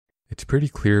It's pretty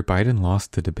clear Biden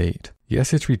lost the debate.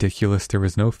 Yes, it's ridiculous there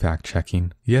was no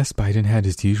fact-checking. Yes, Biden had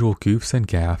his usual goofs and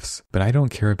gaffes, but I don't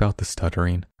care about the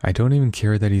stuttering. I don't even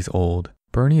care that he's old.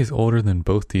 Bernie is older than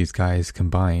both these guys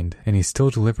combined, and he's still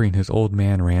delivering his old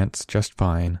man rants just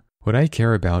fine. What I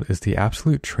care about is the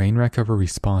absolute train wreck of a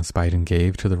response Biden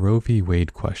gave to the Roe v.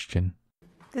 Wade question.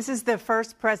 This is the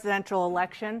first presidential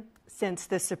election since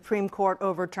the Supreme Court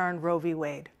overturned Roe v.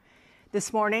 Wade.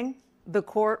 This morning, the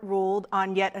court ruled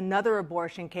on yet another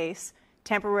abortion case,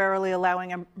 temporarily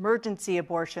allowing emergency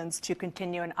abortions to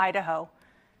continue in Idaho,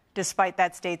 despite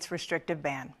that state's restrictive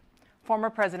ban.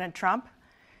 Former President Trump,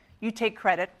 you take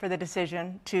credit for the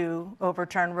decision to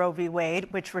overturn Roe v.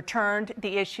 Wade, which returned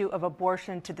the issue of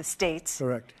abortion to the states.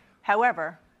 Correct.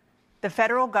 However, the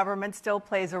federal government still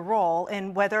plays a role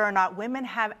in whether or not women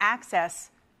have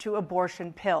access to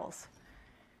abortion pills.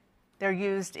 They're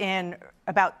used in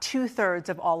about 2/3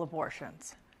 of all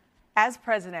abortions. As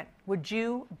president, would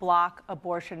you block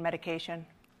abortion medication?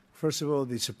 First of all,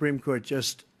 the Supreme Court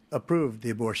just approved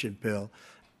the abortion pill,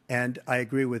 and I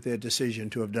agree with their decision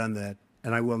to have done that,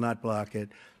 and I will not block it.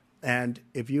 And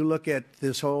if you look at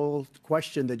this whole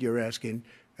question that you're asking,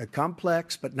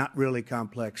 complex but not really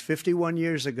complex. 51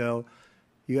 years ago,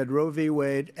 you had Roe v.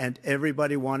 Wade, and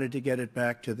everybody wanted to get it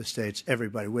back to the states.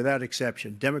 Everybody, without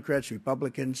exception. Democrats,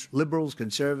 Republicans, liberals,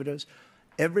 conservatives.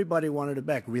 Everybody wanted it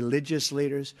back. Religious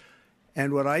leaders.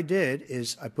 And what I did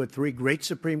is I put 3 great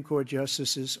Supreme Court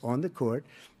justices on the court,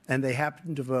 and they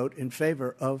happened to vote in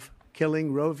favor of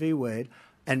killing Roe v. Wade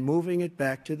and moving it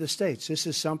back to the states. This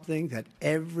is something that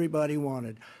everybody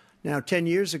wanted. Now, 10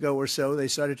 years ago or so, they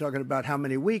started talking about how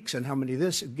many weeks and how many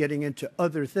this, getting into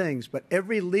other things. But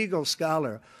every legal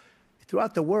scholar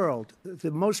throughout the world, the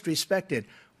most respected,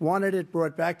 wanted it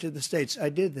brought back to the states. I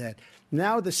did that.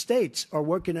 Now the states are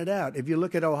working it out. If you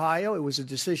look at Ohio, it was a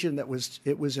decision that was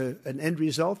an end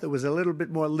result that was a little bit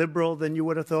more liberal than you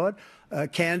would have thought.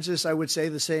 Kansas, I would say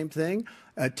the same thing.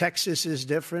 Texas is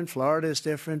different. Florida is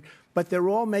different. But they're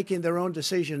all making their own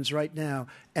decisions right now.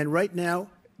 And right now,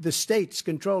 the states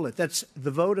control it. That's the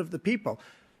vote of the people.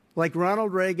 Like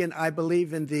Ronald Reagan, I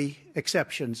believe in the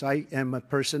exceptions. I am a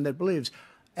person that believes.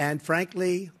 And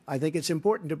frankly, I think it's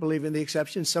important to believe in the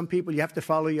exceptions. Some people, you have to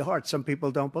follow your heart. Some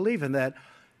people don't believe in that.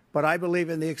 But I believe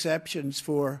in the exceptions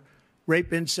for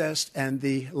rape, incest, and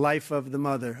the life of the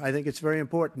mother. I think it's very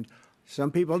important.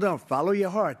 Some people don't. Follow your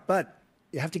heart. But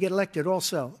you have to get elected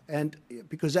also. And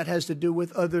because that has to do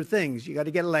with other things. You got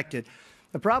to get elected.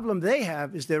 The problem they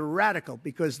have is they're radical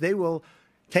because they will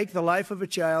take the life of a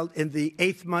child in the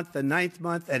 8th month, the 9th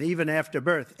month, and even after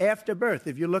birth. After birth,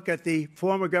 if you look at the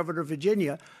former governor of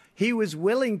Virginia, he was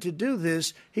willing to do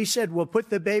this. He said, we'll put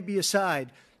the baby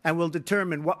aside and we'll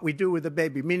determine what we do with the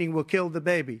baby, meaning we'll kill the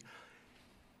baby.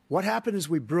 What happened is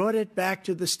we brought it back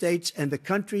to the states, and the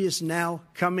country is now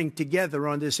coming together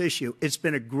on this issue. It's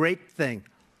been a great thing.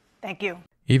 Thank you.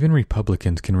 Even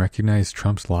Republicans can recognize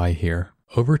Trump's lie here.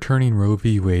 Overturning Roe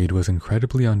v. Wade was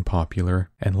incredibly unpopular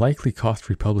and likely cost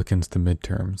Republicans the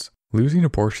midterms. Losing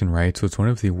abortion rights was one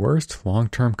of the worst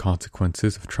long-term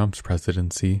consequences of Trump's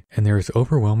presidency, and there is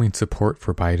overwhelming support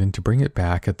for Biden to bring it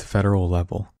back at the federal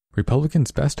level.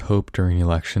 Republicans' best hope during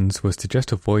elections was to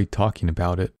just avoid talking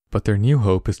about it, but their new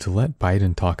hope is to let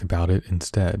Biden talk about it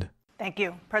instead. Thank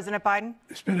you. President Biden?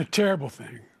 It's been a terrible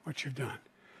thing, what you've done.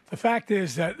 The fact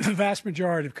is that the vast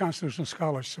majority of constitutional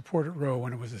scholars supported Roe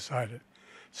when it was decided.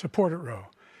 Supported Roe.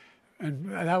 And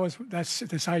that's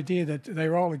this idea that they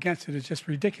were all against it is just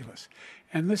ridiculous.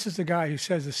 And this is the guy who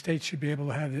says the state should be able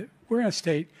to have it. We're in a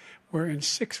state where in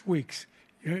 6 weeks,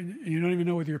 you don't even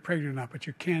know whether you're pregnant or not, but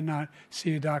you cannot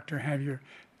see a doctor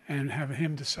and have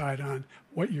him decide on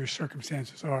what your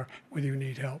circumstances are, whether you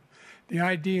need help. The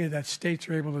idea that states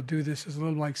are able to do this is a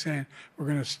little like saying we're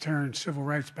going to turn civil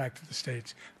rights back to the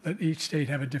states. Let each state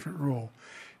have a different rule.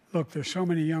 Look, there's so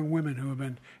many young women who have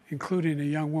been, including a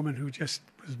young woman who just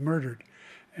was murdered,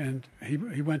 and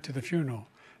he went to the funeral.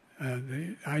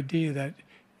 The idea that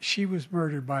she was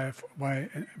murdered by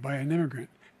an immigrant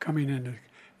coming in,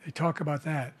 they talk about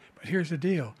that. But here's the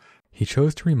deal. He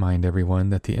chose to remind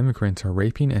everyone that the immigrants are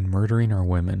raping and murdering our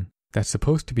women. That's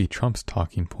supposed to be Trump's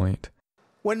talking point.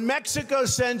 When Mexico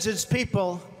sends its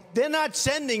people, they're not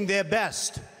sending their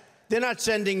best. They're not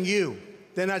sending you.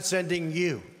 They're not sending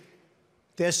you.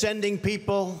 They're sending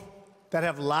people that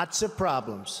have lots of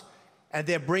problems, and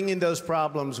they're bringing those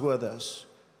problems with us.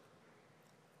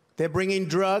 They're bringing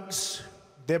drugs,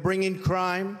 they're bringing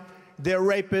crime, they're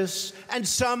rapists, and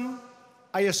some,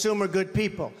 I assume, are good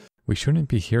people. We shouldn't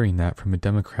be hearing that from a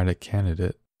Democratic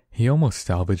candidate. He almost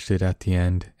salvaged it at the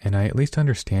end, and I at least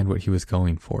understand what he was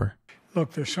going for.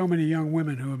 look, there's so many young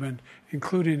women who have been,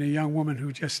 including a young woman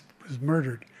who just was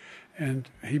murdered, and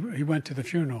he went to the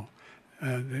funeral.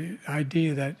 The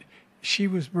idea that she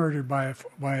was murdered by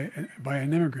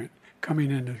an immigrant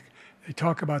coming in, they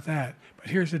talk about that. But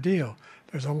here's the deal: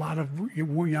 there's a lot of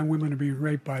young women who are being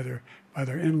raped by their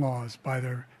in-laws, by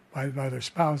their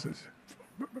spouses,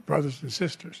 brothers and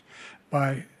sisters,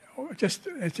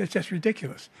 it's just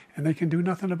ridiculous, and they can do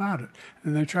nothing about it.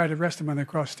 And they try to arrest them when they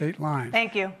cross state lines.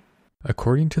 Thank you.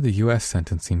 According to the U.S.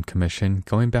 Sentencing Commission,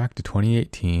 going back to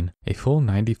 2018, a full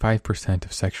 95%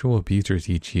 of sexual abusers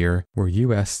each year were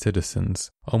U.S. citizens.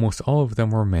 Almost all of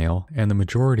them were male, and the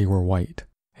majority were white.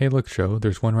 Hey look, Joe,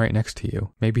 there's one right next to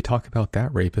you. Maybe talk about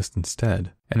that rapist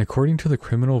instead. And according to the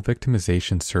Criminal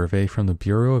Victimization Survey from the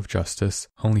Bureau of Justice,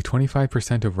 only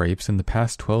 25% of rapes in the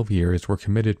past 12 years were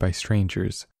committed by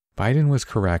strangers. Biden was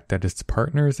correct that it's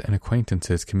partners and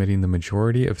acquaintances committing the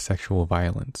majority of sexual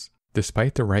violence.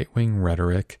 Despite the right-wing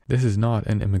rhetoric, this is not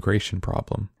an immigration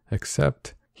problem,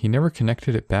 except he never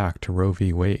connected it back to Roe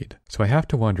v. Wade. So I have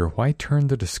to wonder why turn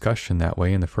the discussion that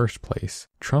way in the first place.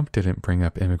 Trump didn't bring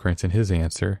up immigrants in his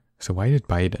answer, so why did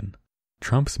Biden?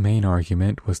 Trump's main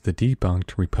argument was the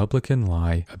debunked Republican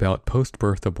lie about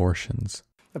post-birth abortions.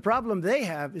 The problem they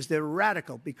have is they're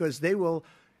radical because they will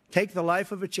take the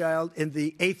life of a child in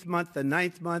the 8th month, the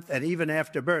 9th month, and even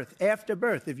after birth. After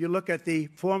birth, if you look at the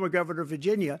former governor of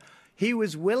Virginia, he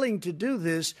was willing to do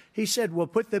this. He said, we'll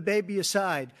put the baby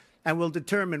aside and we'll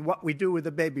determine what we do with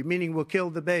the baby, meaning we'll kill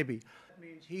the baby. That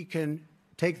means he can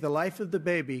take the life of the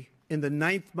baby in the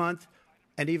 9th month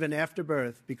and even after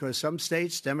birth, because some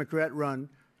states, Democrat run,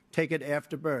 take it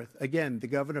after birth. Again,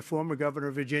 the former governor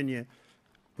of Virginia,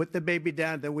 put the baby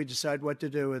down, then we decide what to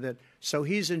do with it. So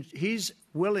he's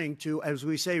willing to, as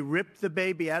we say, rip the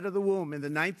baby out of the womb in the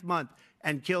 9th month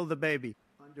and kill the baby.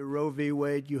 Under Roe v.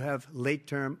 Wade, you have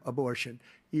late-term abortion.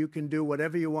 You can do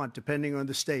whatever you want, depending on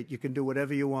the state. You can do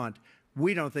whatever you want.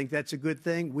 We don't think that's a good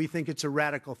thing. We think it's a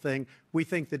radical thing. We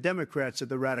think the Democrats are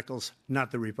the radicals,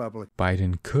 not the Republicans.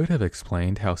 Biden could have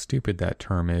explained how stupid that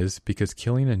term is because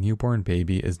killing a newborn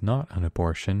baby is not an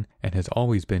abortion and has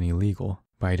always been illegal.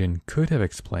 Biden could have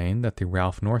explained that the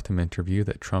Ralph Northam interview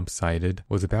that Trump cited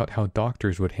was about how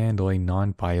doctors would handle a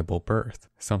non-viable birth,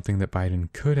 something that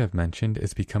Biden could have mentioned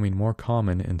is becoming more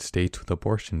common in states with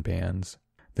abortion bans.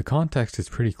 The context is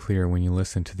pretty clear when you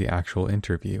listen to the actual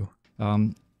interview.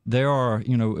 There are,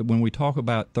 when we talk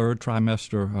about third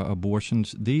trimester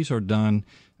abortions, these are done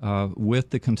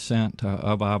with the consent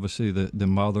of obviously the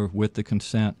mother, with the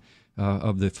consent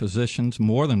of the physicians,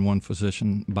 more than one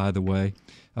physician, by the way.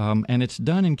 And it's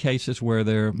done in cases where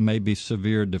there may be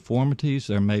severe deformities,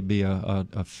 there may be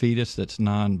a fetus that's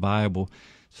non-viable.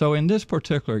 So in this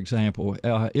particular example,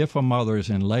 if a mother is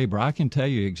in labor, I can tell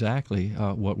you exactly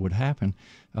what would happen.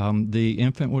 The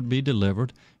infant would be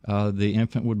delivered. The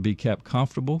infant would be kept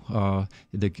comfortable.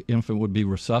 The infant would be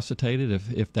resuscitated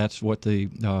if that's what the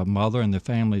mother and the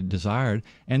family desired.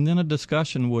 And then a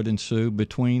discussion would ensue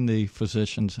between the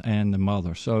physicians and the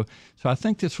mother. So I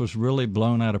think this was really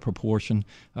blown out of proportion.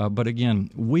 But again,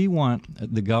 we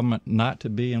want the government not to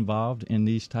be involved in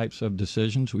these types of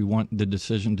decisions. We want the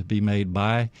decision to be made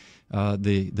by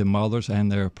the mothers and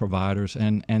their providers.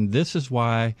 And this is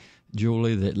why,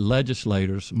 Julie, that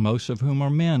legislators, most of whom are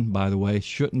men, by the way,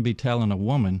 shouldn't be telling a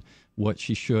woman what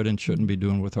she should and shouldn't be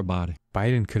doing with her body.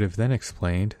 Biden could have then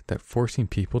explained that forcing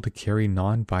people to carry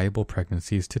non-viable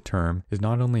pregnancies to term is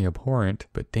not only abhorrent,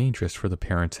 but dangerous for the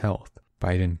parent's health.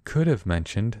 Biden could have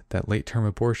mentioned that late-term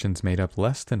abortions made up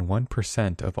less than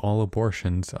 1% of all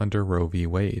abortions under Roe v.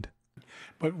 Wade.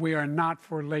 But we are not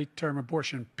for late-term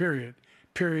abortion, period.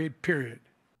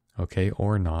 Okay,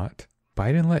 or not.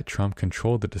 Biden let Trump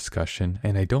control the discussion,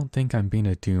 and I don't think I'm being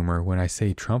a doomer when I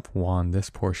say Trump won this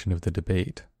portion of the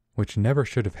debate, which never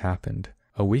should have happened.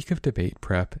 A week of debate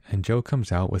prep, and Joe comes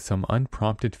out with some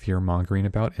unprompted fear-mongering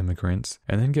about immigrants,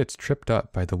 and then gets tripped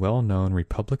up by the well-known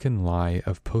Republican lie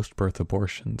of post-birth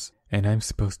abortions. And I'm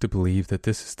supposed to believe that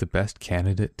this is the best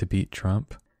candidate to beat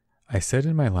Trump? I said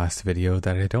in my last video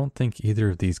that I don't think either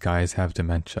of these guys have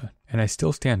dementia, and I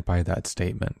still stand by that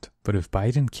statement. But if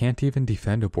Biden can't even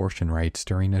defend abortion rights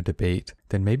during a debate,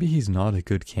 then maybe he's not a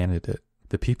good candidate.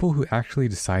 The people who actually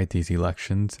decide these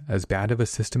elections, as bad of a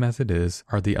system as it is,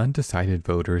 are the undecided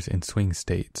voters in swing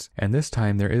states. And this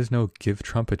time there is no give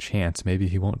Trump a chance, maybe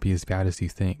he won't be as bad as you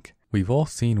think. We've all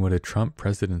seen what a Trump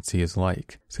presidency is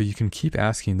like, so you can keep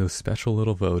asking those special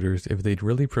little voters if they'd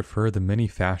really prefer the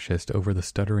mini-fascist over the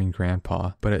stuttering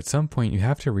grandpa, but at some point you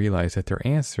have to realize that their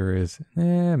answer is,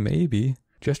 maybe.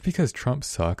 Just because Trump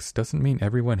sucks doesn't mean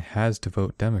everyone has to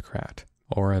vote Democrat,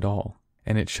 or at all.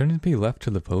 and it shouldn't be left to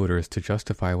the voters to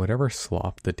justify whatever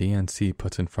slop the DNC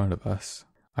puts in front of us.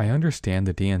 I understand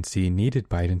the DNC needed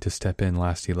Biden to step in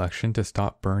last election to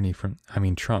stop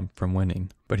Trump from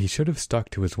winning, but he should have stuck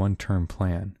to his one-term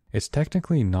plan. It's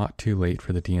technically not too late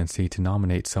for the DNC to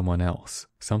nominate someone else,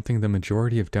 something the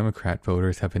majority of Democrat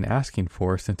voters have been asking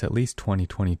for since at least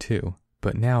 2022.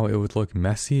 But now it would look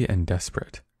messy and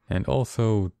desperate. And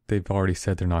also, they've already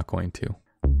said they're not going to.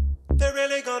 They're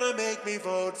really gonna make me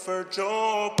vote for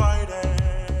Joe Biden.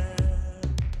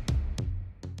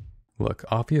 Look,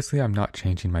 obviously I'm not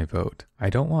changing my vote.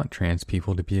 I don't want trans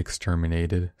people to be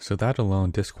exterminated, so that alone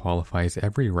disqualifies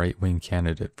every right-wing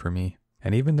candidate for me.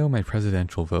 And even though my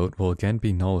presidential vote will again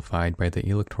be nullified by the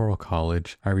Electoral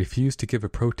College, I refuse to give a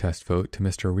protest vote to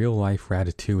Mr. Real-Life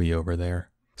Ratatouille over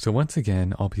there. So once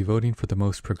again, I'll be voting for the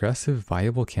most progressive,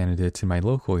 viable candidates in my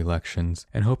local elections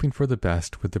and hoping for the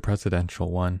best with the presidential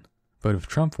one. But if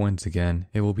Trump wins again,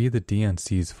 it will be the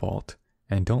DNC's fault,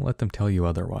 and don't let them tell you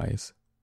otherwise.